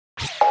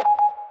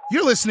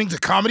You're listening to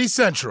Comedy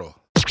Central.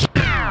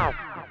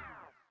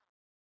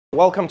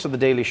 Welcome to The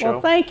Daily Show.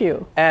 Well, thank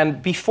you.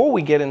 And before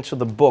we get into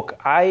the book,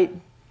 I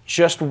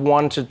just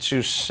wanted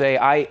to say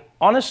I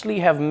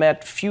honestly have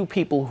met few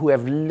people who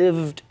have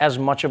lived as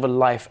much of a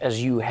life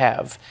as you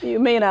have. You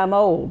mean I'm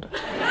old?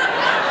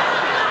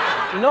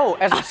 No,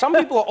 as some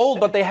people are old,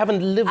 but they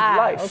haven't lived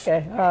life.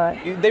 Okay, all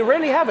right. They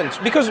really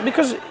haven't, because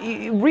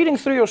reading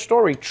through your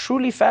story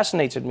truly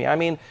fascinated me. I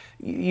mean,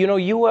 you know,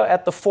 you were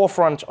at the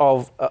forefront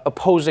of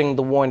opposing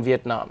the war in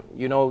Vietnam.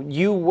 You know,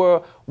 you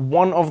were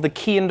one of the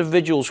key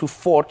individuals who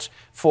fought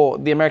for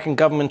the American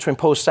government to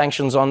impose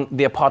sanctions on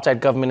the apartheid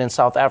government in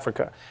South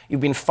Africa.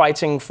 You've been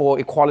fighting for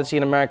equality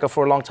in America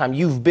for a long time.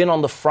 You've been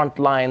on the front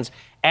lines,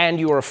 and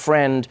you're a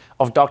friend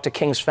of Dr.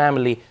 King's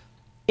family.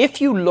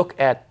 If you look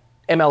at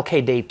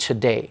MLK Day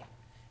today,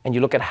 and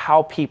you look at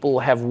how people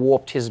have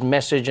warped his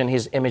message and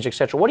his image,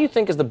 etc., what do you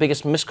think is the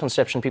biggest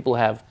misconception people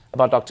have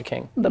about Dr.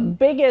 King? The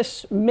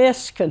biggest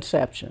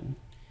misconception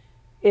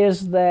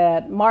is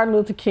that Martin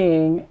Luther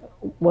King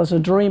was a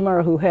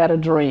dreamer who had a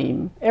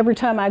dream. Every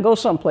time I go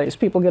someplace,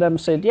 people get up and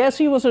say, yes,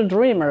 he was a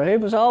dreamer. He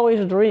was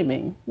always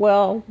dreaming.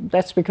 Well,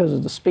 that's because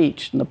of the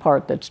speech and the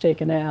part that's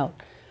taken out.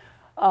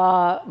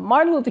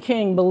 Martin Luther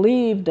King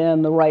believed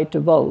in the right to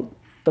vote.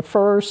 The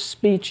first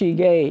speech he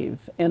gave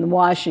in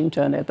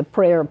Washington at the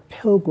prayer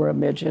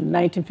pilgrimage in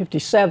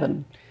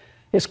 1957,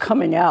 his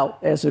coming out,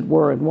 as it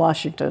were, in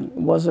Washington,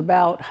 was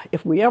about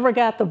if we ever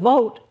got the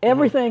vote,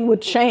 everything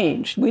would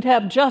change. We'd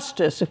have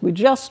justice if we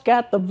just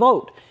got the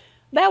vote.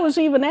 That was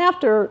even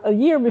after, a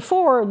year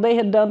before, they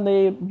had done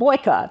the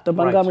boycott, the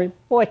Montgomery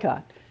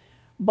boycott.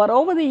 But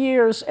over the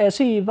years, as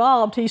he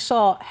evolved, he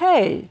saw,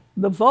 hey,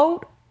 the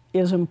vote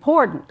is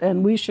important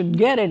and we should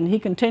get it, and he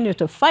continued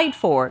to fight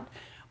for it.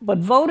 But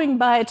voting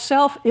by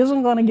itself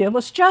isn't going to give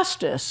us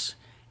justice.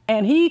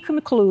 And he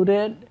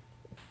concluded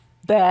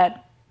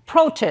that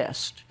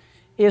protest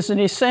is an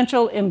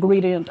essential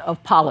ingredient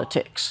of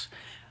politics.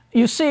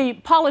 You see,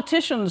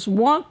 politicians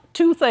want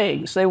two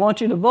things. They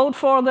want you to vote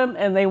for them,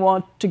 and they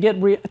want to get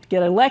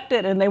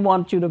elected, and they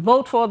want you to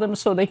vote for them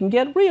so they can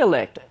get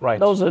reelected. Right.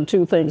 Those are the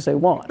two things they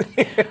want.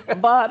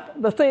 But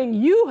the thing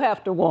you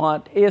have to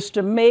want is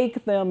to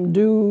make them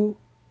do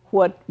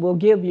what will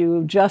give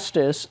you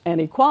justice and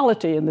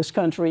equality in this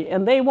country,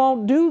 and they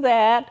won't do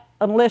that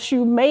unless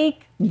you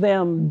make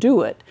them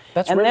do it.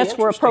 That's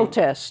where a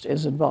protest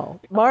is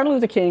involved. Martin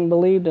Luther King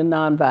believed in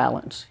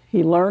nonviolence.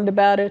 He learned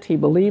about it, he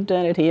believed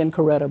in it, he and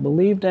Coretta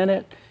believed in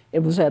it.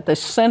 It was at the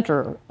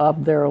center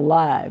of their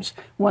lives.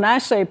 When I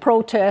say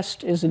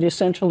protest is an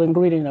essential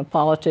ingredient of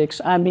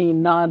politics, I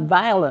mean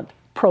nonviolent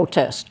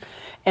protest.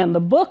 And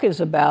the book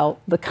is about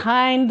the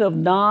kind of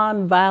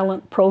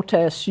nonviolent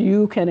protests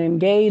you can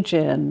engage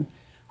in,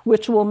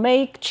 which will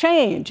make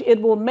change.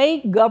 It will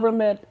make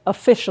government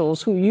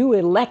officials who you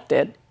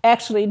elected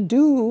actually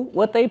do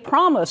what they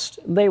promised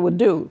they would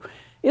do.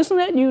 Isn't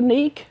that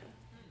unique?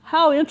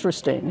 How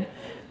interesting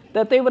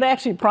that they would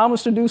actually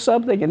promise to do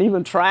something and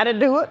even try to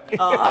do it.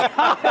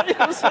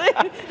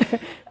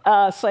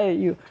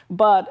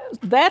 But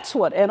that's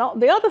what, and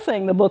the other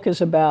thing the book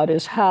is about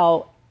is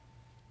how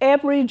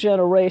every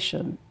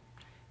generation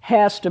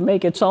has to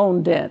make its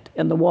own dent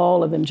in the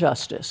wall of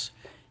injustice.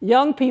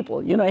 Young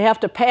people, you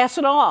have to pass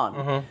it on.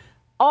 Mm-hmm.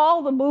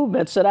 All the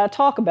movements that I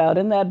talk about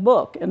in that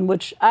book, in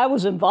which I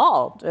was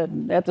involved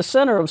and at the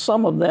center of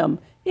some of them,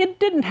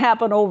 it didn't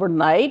happen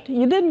overnight.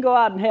 You didn't go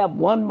out and have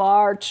one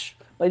march,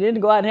 or you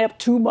didn't go out and have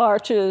two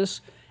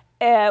marches.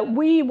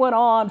 We went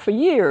on for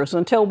years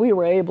until we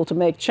were able to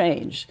make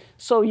change.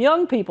 So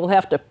young people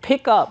have to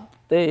pick up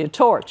the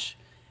torch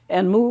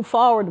and move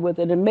forward with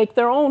it and make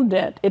their own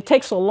dent. It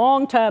takes a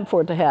long time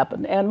for it to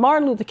happen. And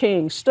Martin Luther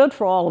King stood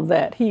for all of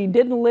that. He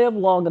didn't live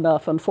long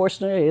enough.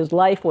 Unfortunately, his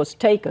life was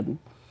taken.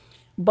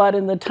 But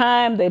in the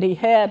time that he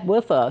had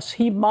with us,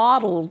 he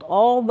modeled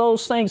all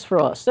those things for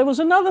us. There was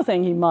another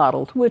thing he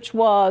modeled, which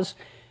was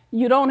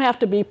you don't have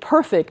to be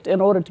perfect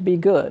in order to be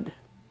good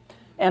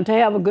and to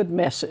have a good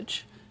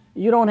message.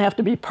 You don't have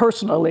to be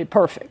personally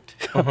perfect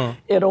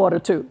in order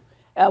to.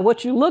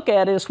 What you look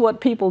at is what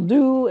people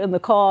do in the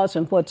cause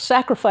and what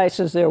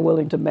sacrifices they're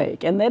willing to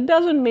make. And that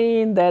doesn't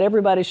mean that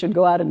everybody should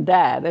go out and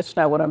die. That's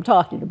not what I'm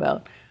talking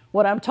about.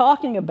 What I'm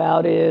talking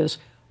about is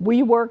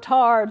we worked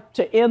hard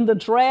to end the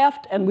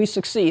draft and we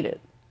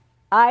succeeded.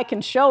 I can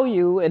show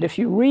you, and if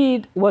you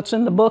read what's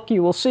in the book,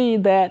 you will see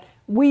that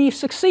we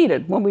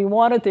succeeded. When we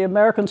wanted the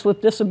Americans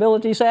with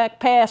Disabilities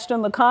Act passed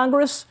in the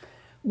Congress,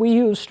 we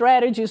used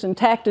strategies and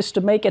tactics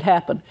to make it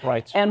happen.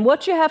 Right. And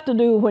what you have to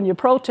do when you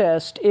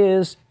protest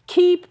is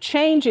keep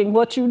changing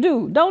what you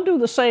do. Don't do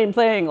the same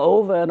thing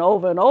over and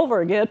over and over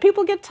again.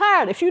 People get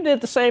tired. If you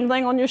did the same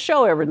thing on your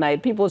show every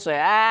night, people would say,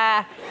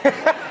 and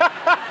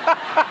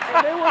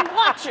they wouldn't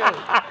watch you.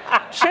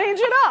 Change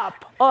it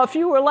up. Or if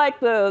you were like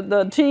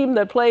the team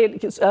that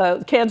played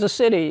Kansas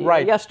City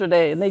Right.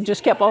 yesterday, and they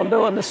just kept on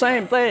doing the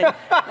same thing,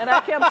 and I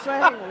kept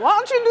saying, "Why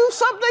don't you do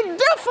something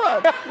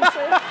different?" You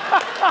see?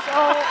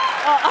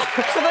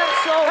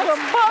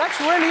 That's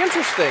really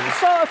interesting.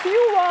 So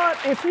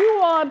if you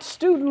want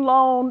student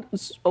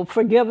loans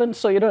forgiven,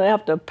 so you don't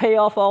have to pay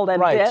off all that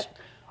Right. debt.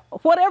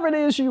 Whatever it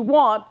is you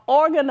want,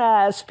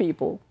 organize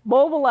people,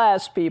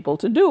 mobilize people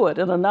to do it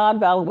in a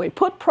nonviolent way.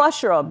 Put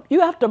pressure on them.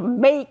 You have to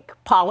make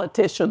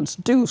politicians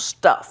do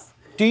stuff.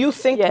 Do you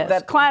think Yes,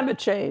 that climate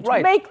change,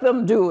 Right. make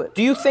them do it.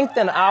 Do you think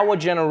then our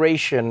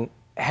generation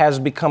has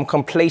become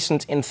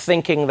complacent in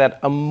thinking that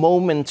a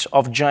moment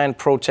of giant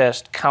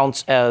protest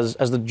counts as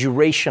the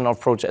duration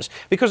of protest?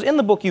 Because in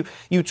the book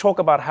you talk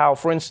about how,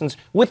 for instance,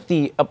 with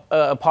the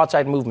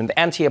apartheid movement, the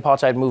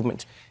anti-apartheid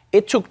movement,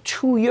 it took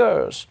 2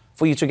 years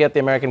for you to get the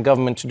American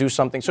government to do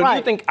something. So do you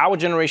Right. think our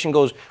generation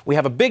goes, we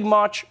have a big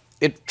march,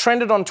 it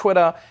trended on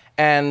Twitter,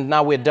 and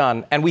now we're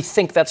done, and we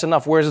think that's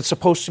enough, whereas it's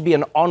supposed to be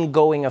an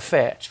ongoing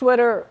affair?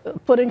 Twitter,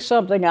 putting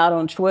something out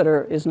on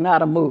Twitter is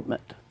not a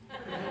movement.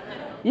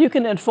 You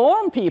can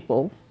inform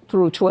people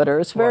through Twitter.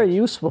 It's very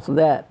useful for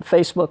that.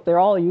 Facebook, they're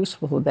all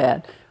useful for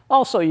that.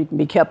 Also, you can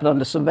be kept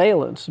under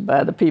surveillance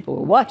by the people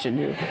who are watching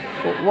you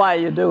while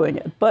you're doing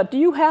it. But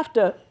you have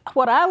to,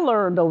 what I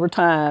learned over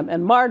time,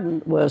 and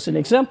Martin was an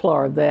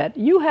exemplar of that,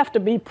 you have to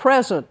be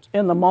present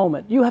in the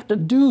moment. You have to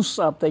do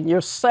something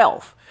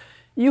yourself.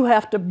 You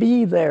have to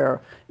be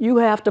there. You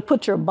have to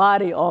put your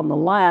body on the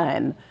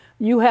line.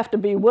 You have to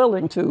be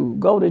willing to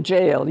go to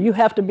jail. You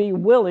have to be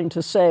willing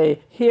to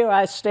say, here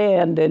I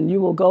stand and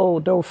you will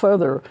go no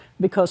further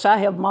because I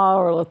have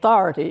moral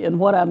authority in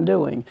what I'm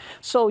doing.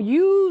 So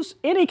use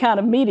any kind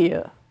of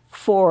media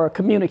for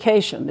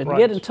communication and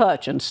get in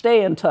touch and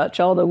stay in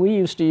touch, although we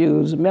used to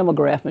use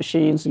mimeograph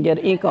machines and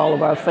get ink all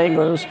over our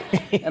fingers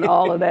and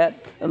all of that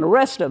and the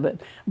rest of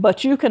it.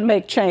 But you can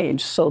make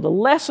change. So the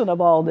lesson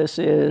of all this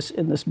is,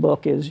 in this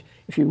book, is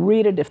if you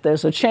read it, if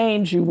there's a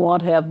change you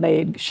want to have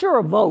made,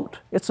 sure, vote.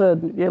 It's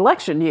an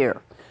election year.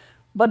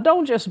 But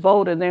don't just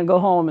vote and then go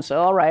home and say,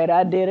 all right,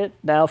 I did it.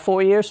 Now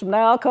 4 years from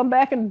now, I'll come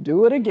back and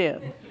do it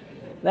again.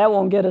 That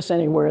won't get us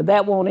anywhere.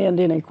 That won't end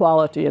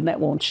inequality, and that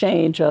won't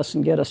change us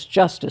and get us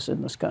justice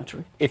in this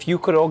country. If you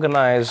could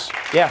organize,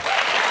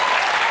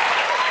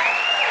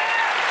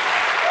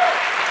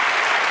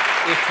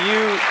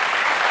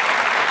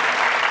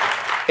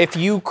 If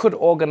you could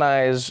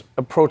organize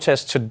a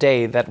protest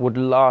today that would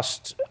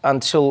last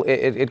until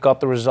it got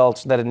the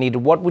results that it needed,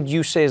 what would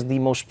you say is the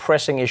most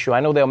pressing issue?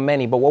 I know there are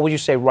many, but what would you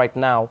say right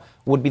now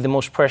would be the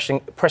most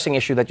pressing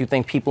issue that you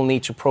think people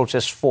need to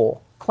protest for?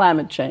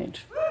 Climate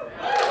change.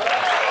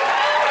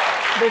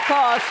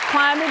 Because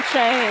climate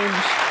change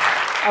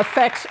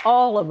affects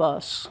all of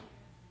us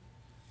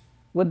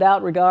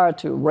without regard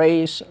to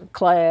race or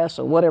class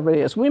or whatever it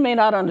is. We may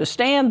not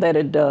understand that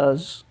it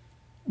does,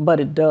 but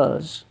it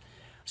does.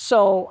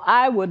 So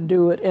I would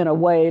do it in a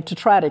way to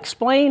try to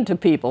explain to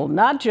people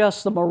not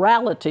just the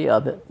morality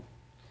of it,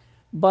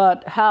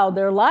 but how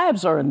their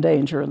lives are in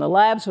danger and the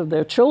lives of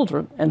their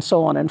children and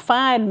so on, and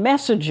find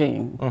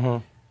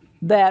messaging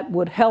that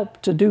would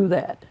help to do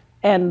that.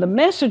 And the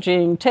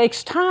messaging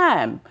takes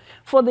time.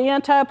 For the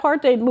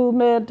anti-apartheid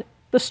movement,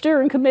 the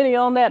steering committee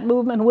on that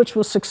movement, which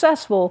was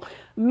successful,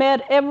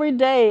 met every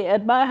day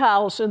at my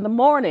house in the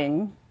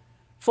morning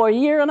for a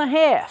year and a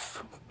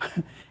half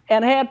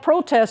and had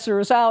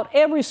protesters out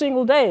every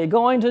single day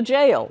going to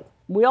jail.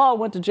 We all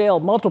went to jail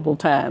multiple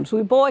times.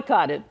 We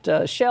boycotted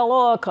Shell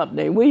Oil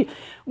Company. We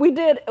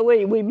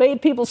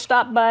made people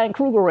stop buying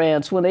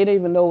Krugerrands when they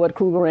didn't even know what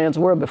Krugerrands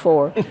were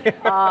before.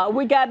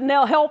 We got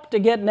help to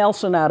get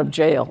Nelson out of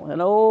jail.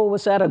 And oh,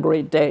 was that a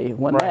great day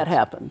when that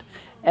happened.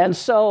 And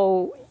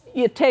so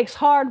it takes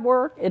hard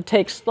work, it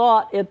takes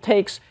thought, it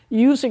takes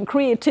using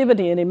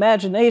creativity and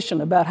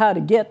imagination about how to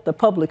get the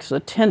public's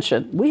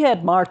attention. We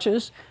had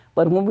marches.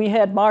 But when we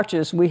had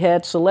marches, we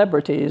had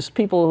celebrities,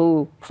 people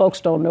who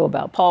folks don't know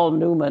about. Paul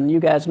Newman,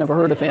 you guys never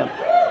heard of him.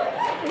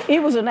 He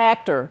was an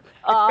actor.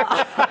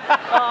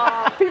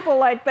 People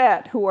like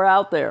that who were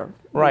out there,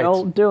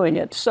 doing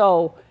it.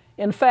 So,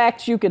 in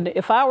fact, you can,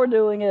 if I were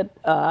doing it,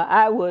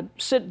 I would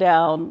sit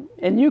down,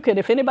 and you can,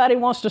 if anybody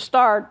wants to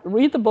start,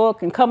 read the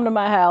book and come to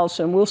my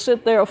house, and we'll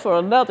sit there for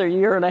another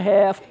year and a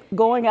half,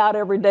 going out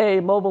every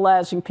day,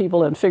 mobilizing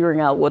people and figuring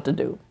out what to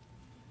do.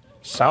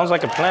 Sounds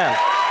like a plan.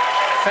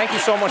 Thank you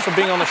so much for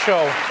being on the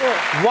show.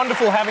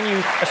 Wonderful having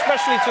you,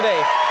 especially today.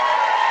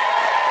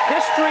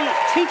 History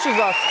Teaches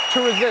Us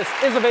to Resist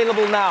is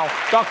available now.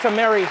 Dr.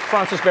 Mary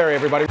Frances Berry,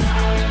 everybody.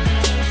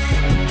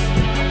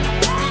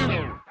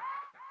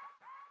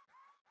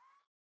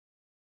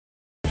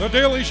 The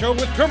Daily Show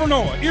with Trevor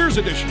Noah, Ears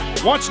Edition.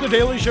 Watch The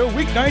Daily Show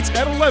weeknights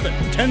at 11,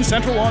 10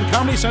 Central on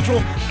Comedy Central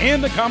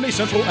and the Comedy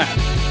Central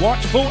app.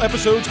 Watch full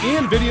episodes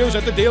and videos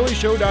at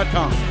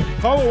thedailyshow.com.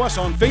 Follow us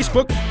on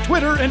Facebook,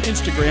 Twitter, and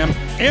Instagram,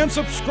 and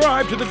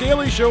subscribe to The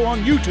Daily Show on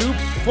YouTube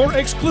for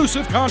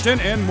exclusive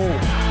content and more.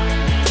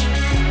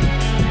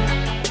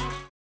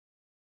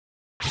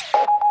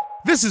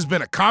 This has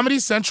been a Comedy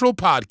Central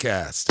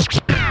podcast.